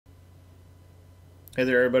Hey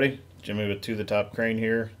there everybody, Jimmy with To The Top Crane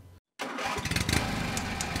here.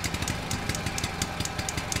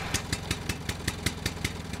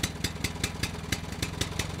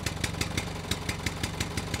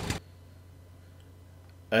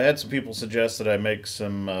 I had some people suggest that I make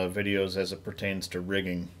some videos as it pertains to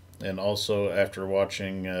rigging, and also after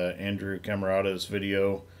watching Andrew Camarata's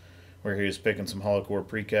video where he was picking some hollow core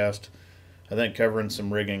precast, I think covering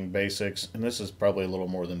some rigging basics, and this is probably a little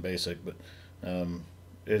more than basic, but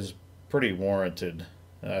is pretty warranted.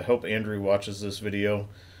 I hope Andrew watches this video.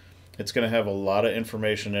 It's going to have a lot of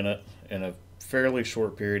information in it in a fairly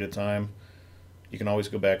short period of time. You can always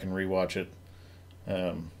go back and rewatch it.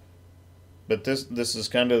 But this is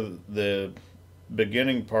kind of the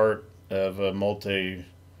beginning part of a multi-video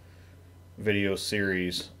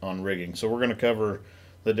series on rigging. So we're going to cover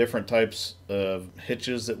the different types of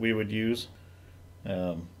hitches that we would use,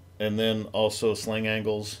 and then also sling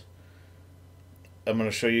angles. I'm going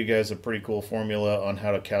to show you guys a pretty cool formula on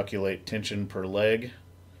how to calculate tension per leg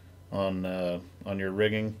on your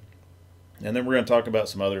rigging, and then we're going to talk about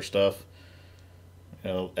some other stuff,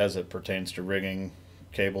 as it pertains to rigging,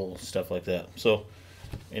 cable, stuff like that. So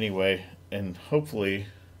anyway, and hopefully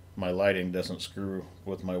my lighting doesn't screw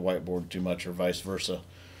with my whiteboard too much or vice versa.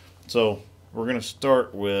 So we're going to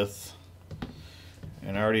start with,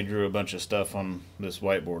 and I already drew a bunch of stuff on this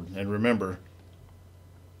whiteboard, and remember,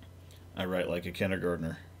 I write like a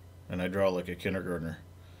kindergartner and I draw like a kindergartner.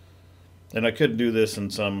 And I could do this in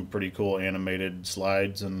some pretty cool animated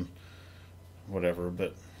slides and whatever,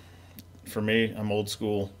 but for me, I'm old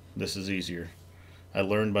school. This is easier. I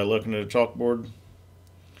learned by looking at a chalkboard.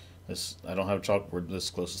 I don't have a chalkboard, this is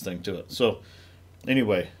the closest thing to it. So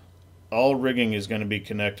anyway, all rigging is going to be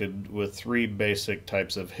connected with three basic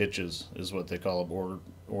types of hitches, is what they call them,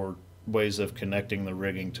 or ways of connecting the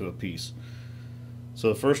rigging to a piece. So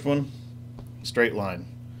the first one, straight line.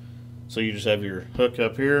 So you just have your hook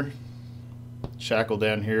up here, shackle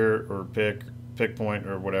down here, or pick point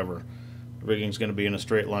or whatever. The rigging's going to be in a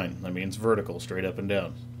straight line. That means vertical, straight up and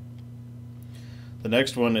down. The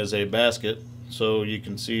next one is a basket. So you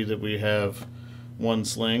can see that we have one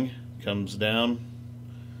sling, comes down,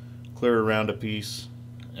 clear around a piece,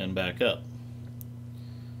 and back up.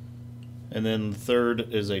 And then the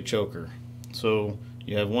third is a choker. So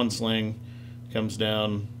you have one sling, comes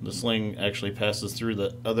down, the sling actually passes through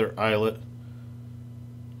the other eyelet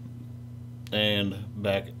and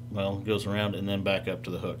back, well, goes around and then back up to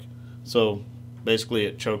the hook. So basically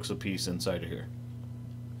it chokes a piece inside of here.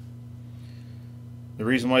 The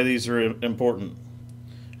reason why these are important,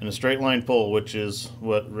 in a straight line pull, which is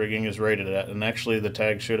what rigging is rated at, and actually the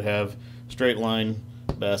tag should have straight line,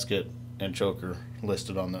 basket, and choker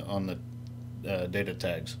listed on the data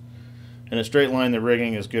tags. In a straight line, the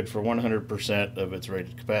rigging is good for 100% of its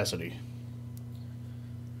rated capacity.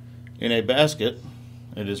 In a basket,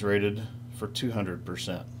 it is rated for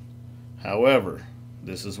 200%. However,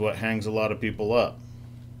 this is what hangs a lot of people up.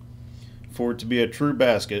 For it to be a true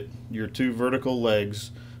basket, your two vertical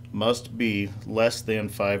legs must be less than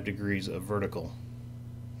 5 degrees of vertical.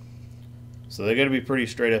 So they got to be pretty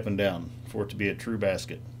straight up and down for it to be a true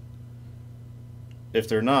basket. If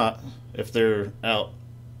they're not, if they're out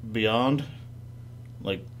beyond,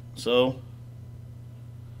 like so,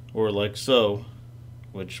 or like so,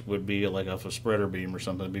 which would be like off a spreader beam or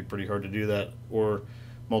something, it'd be pretty hard to do that, or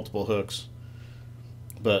multiple hooks.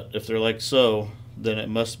 But if they're like so, then it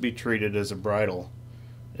must be treated as a bridle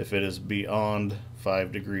if it is beyond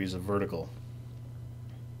 5 degrees of vertical,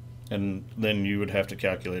 and then you would have to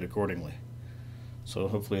calculate accordingly. So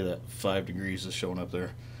hopefully that 5 degrees is showing up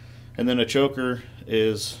there. And then a choker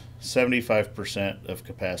is 75% of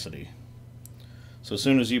capacity. So as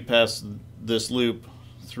soon as you pass this loop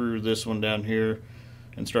through this one down here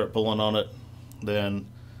and start pulling on it, then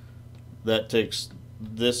that takes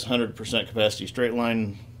this 100% capacity straight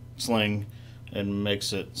line sling and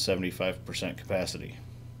makes it 75% capacity.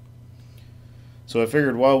 So I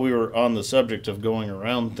figured while we were on the subject of going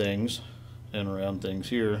around things and around things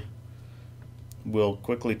here, we'll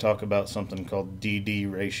quickly talk about something called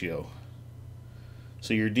DD ratio.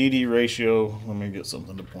 So your DD ratio, let me get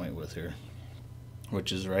something to point with here,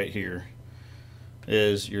 which is right here,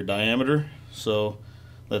 is your diameter. So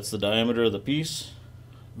that's the diameter of the piece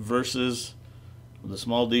versus the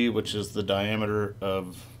small d, which is the diameter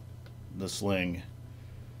of the sling.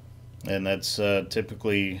 And that's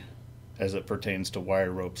typically as it pertains to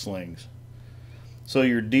wire rope slings. So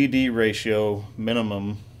your DD ratio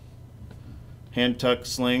minimum hand tuck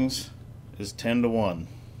slings is 10 to 1.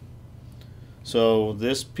 So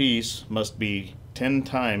this piece must be 10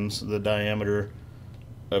 times the diameter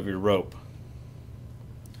of your rope.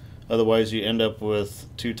 Otherwise you end up with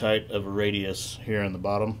too tight of a radius here in the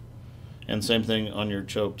bottom. And same thing on your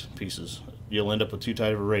choked pieces. You'll end up with too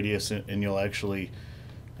tight of a radius and you'll actually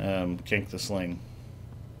kink the sling.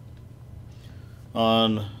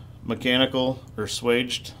 On mechanical or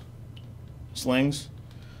swaged slings,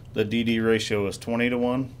 the DD ratio is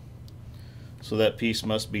 20:1. So that piece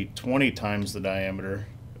must be 20 times the diameter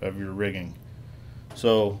of your rigging.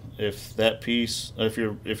 So if that piece, if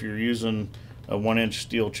you're using a 1-inch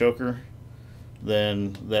steel choker,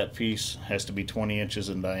 then that piece has to be 20 inches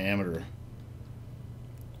in diameter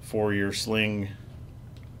for your sling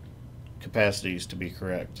capacities to be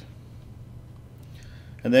correct.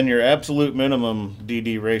 And then your absolute minimum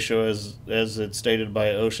DD ratio, as it's stated by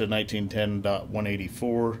OSHA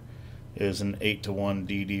 1910.184, is an 8:1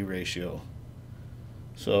 DD ratio.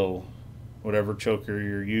 So whatever choker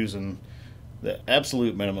you're using, the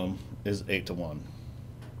absolute minimum is 8:1.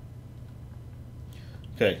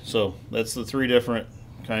 Okay, so that's the 3 different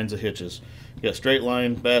kinds of hitches. You got straight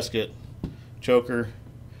line, basket, choker.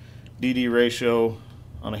 DD ratio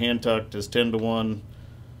on a hand tucked is 10:1.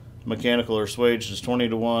 Mechanical or swaged is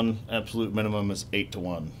 20:1. Absolute minimum is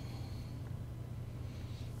 8:1.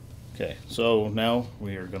 Okay, so now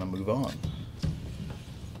we are going to move on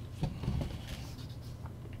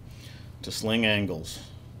to sling angles.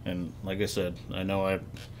 And like I said, I know I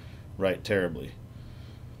write terribly.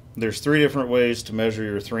 There's 3 different ways to measure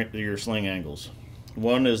your sling angles.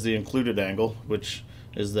 One is the included angle, which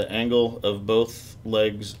is the angle of both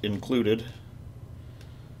legs included.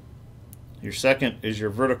 Your second is your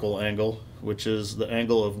vertical angle, which is the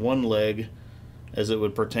angle of one leg as it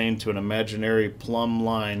would pertain to an imaginary plumb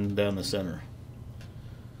line down the center.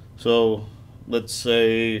 So let's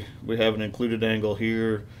say we have an included angle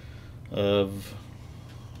here of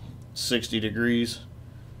 60 degrees,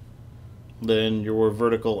 then your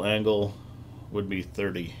vertical angle would be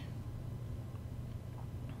 30.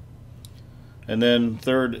 And then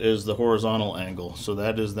third is the horizontal angle. So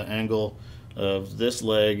that is the angle of this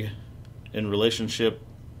leg in relationship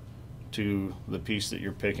to the piece that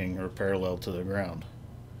you're picking, or parallel to the ground.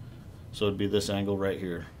 So it'd be this angle right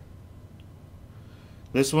here.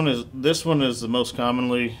 This one is the most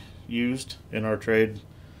commonly used in our trade.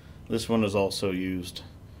 This one is also used.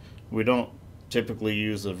 We don't typically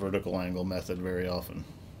use the vertical angle method very often.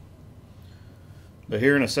 But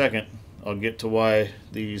here in a second, I'll get to why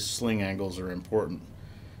these sling angles are important.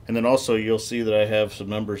 And then also you'll see that I have some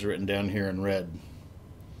numbers written down here in red.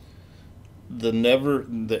 The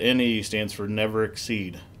NE stands for never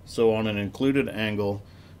exceed. So on an included angle,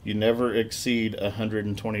 you never exceed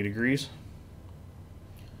 120 degrees.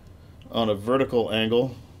 On a vertical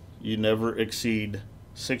angle, you never exceed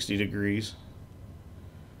 60 degrees.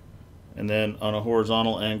 And then on a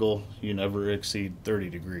horizontal angle, you never exceed 30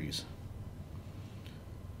 degrees.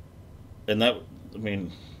 And that, I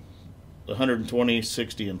mean, 120,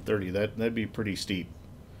 60, and 30, that'd be pretty steep.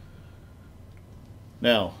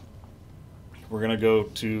 Now, we're going to go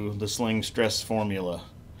to the sling stress formula.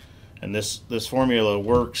 And this formula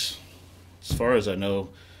works, as far as I know,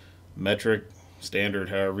 metric, standard,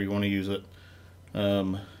 however you want to use it.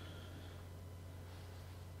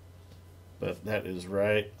 But that is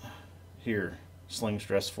right here, sling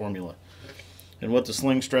stress formula. And what the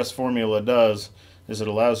sling stress formula does is it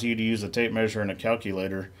allows you to use a tape measure and a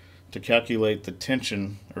calculator to calculate the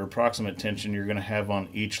tension, or approximate tension, you're going to have on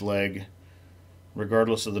each leg,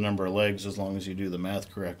 regardless of the number of legs, as long as you do the math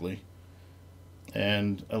correctly,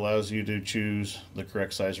 and allows you to choose the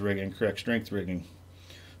correct size rigging, correct strength rigging.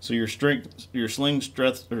 So your sling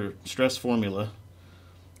stress formula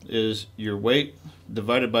is your weight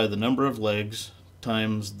divided by the number of legs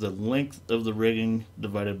times the length of the rigging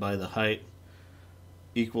divided by the height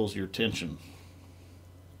equals your tension.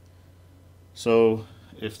 So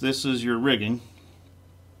if this is your rigging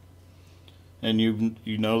and you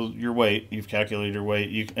know your weight, you've calculated your weight,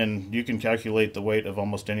 you can calculate the weight of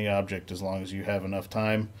almost any object as long as you have enough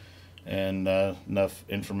time and enough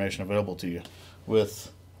information available to you.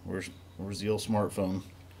 With where's the old smartphone?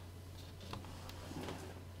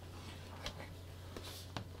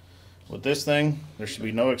 With this thing, there should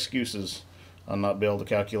be no excuses on not being able to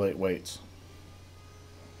calculate weights.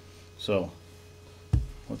 So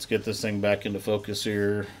let's get this thing back into focus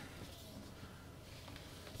here.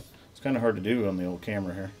 It's kind of hard to do on the old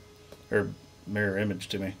camera here, or mirror image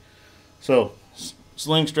to me. So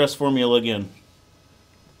sling stress formula again.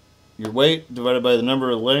 Your weight divided by the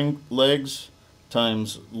number of legs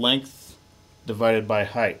times length divided by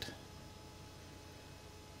height.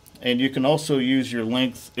 And you can also use your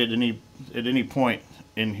length at any point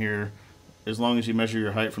in here, as long as you measure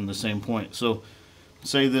your height from the same point. So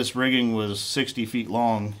say this rigging was 60 feet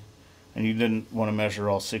long, and you didn't want to measure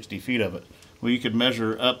all 60 feet of it. Well, you could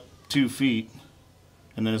measure up 2 feet,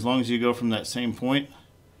 and then as long as you go from that same point,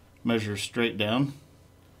 measure straight down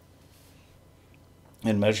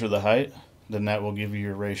and measure the height, then that will give you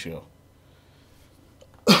your ratio.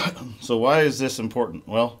 So why is this important?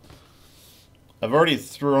 Well, I've already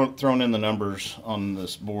thrown in the numbers on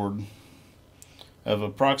this board of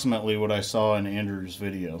approximately what I saw in Andrew's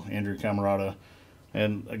video, Andrew Camarata.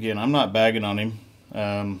 And again, I'm not bagging on him.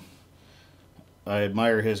 I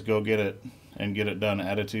admire his go get it and get it done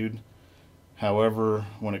attitude. However,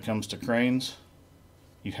 when it comes to cranes,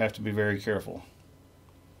 you have to be very careful.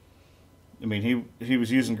 I mean, he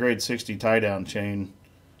was using grade 60 tie-down chain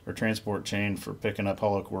or transport chain for picking up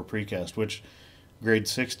hollow core precast, which grade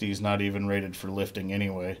 60 is not even rated for lifting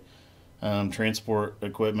anyway. Transport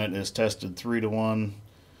equipment is tested 3-to-1.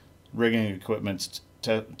 Rigging equipment's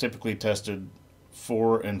typically tested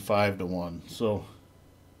 4 and 5-to-1. So,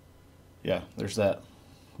 yeah, there's that.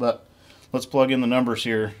 But let's plug in the numbers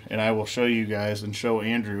here, and I will show you guys and show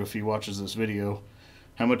Andrew, if he watches this video,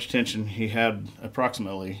 how much tension he had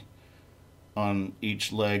approximately on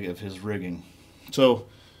each leg of his rigging. So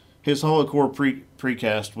his hollow core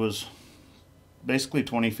precast was basically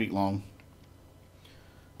 20 feet long.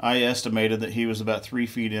 I estimated that he was about 3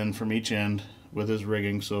 feet in from each end with his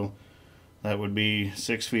rigging, so that would be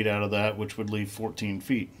 6 feet out of that, which would leave 14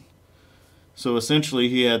 feet. So essentially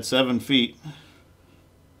he had 7 feet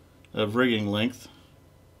of rigging length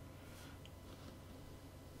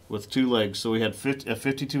with 2 legs. So we had a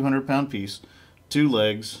 5,200 pound piece, 2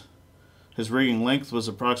 legs. His rigging length was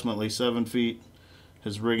approximately 7 feet.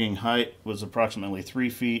 His rigging height was approximately 3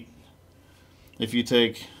 feet. If you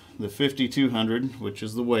take the 5,200, which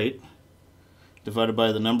is the weight, divided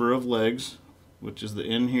by the number of legs, which is the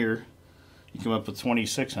end here, you come up with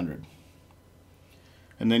 2,600.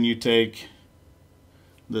 And then you take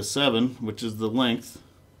the 7, which is the length,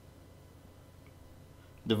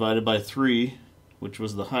 divided by 3, which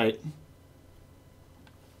was the height,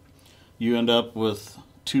 you end up with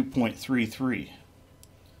 2.33.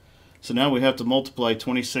 So now we have to multiply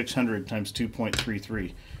 2,600 times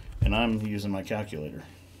 2.33, and I'm using my calculator.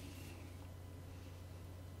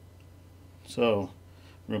 So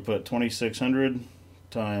we're going to put 2,600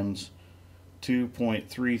 times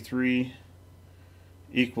 2.33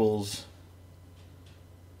 equals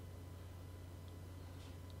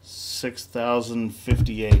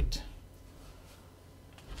 6,058.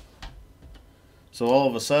 So all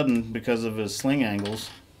of a sudden, because of his sling angles,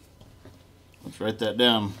 let's write that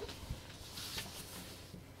down.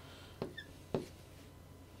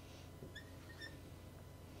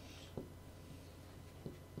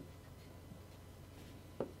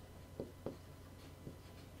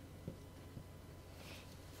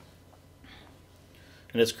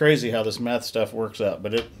 And it's crazy how this math stuff works out,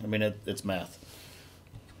 but it's math.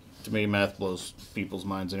 To me, math blows people's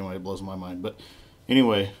minds anyway. It blows my mind. But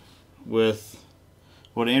anyway, with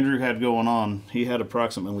what Andrew had going on, he had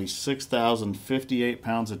approximately 6,058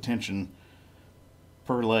 pounds of tension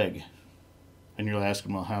per leg. And you're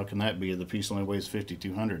asking, well, how can that be? The piece only weighs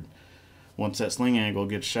 5,200. Once that sling angle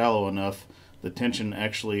gets shallow enough, the tension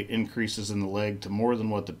actually increases in the leg to more than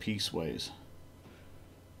what the piece weighs.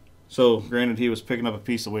 So, granted, he was picking up a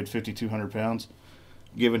piece that weighed 5,200 pounds.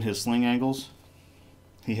 Given his sling angles,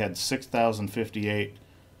 he had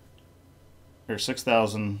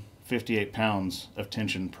 6,058 pounds of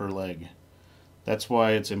tension per leg. That's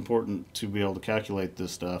why it's important to be able to calculate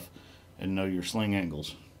this stuff and know your sling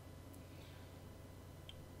angles.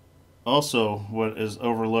 Also, what is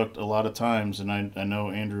overlooked a lot of times, and I know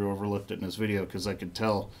Andrew overlooked it in his video because I could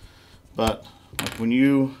tell, but like when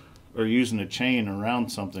you are using a chain around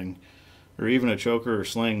something, or even a choker or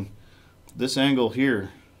sling, this angle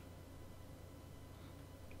here,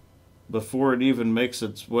 before it even makes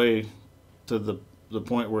its way to the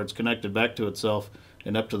point where it's connected back to itself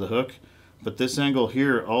and up to the hook, but this angle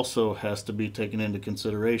here also has to be taken into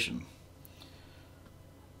consideration.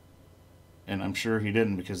 And I'm sure he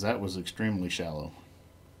didn't, because that was extremely shallow.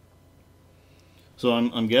 So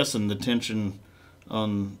I'm guessing the tension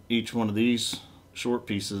on each one of these short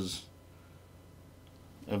pieces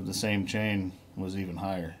of the same chain was even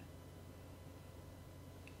higher.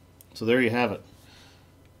 So there you have it.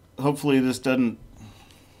 Hopefully this doesn't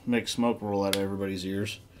make smoke roll out of everybody's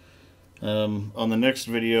ears. On the next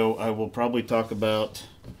video, I will probably talk about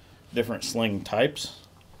different sling types,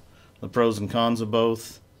 the pros and cons of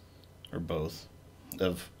both, or both,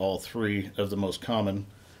 of all three of the most common,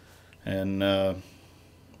 and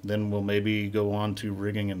then we'll maybe go on to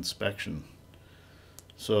rigging inspection.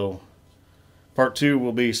 So part 2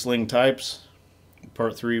 will be sling types.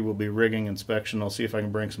 Part 3 will be rigging inspection. I'll see if I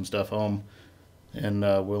can bring some stuff home, and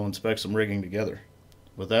we'll inspect some rigging together.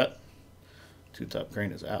 With that, Two Top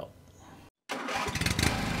Crane is out.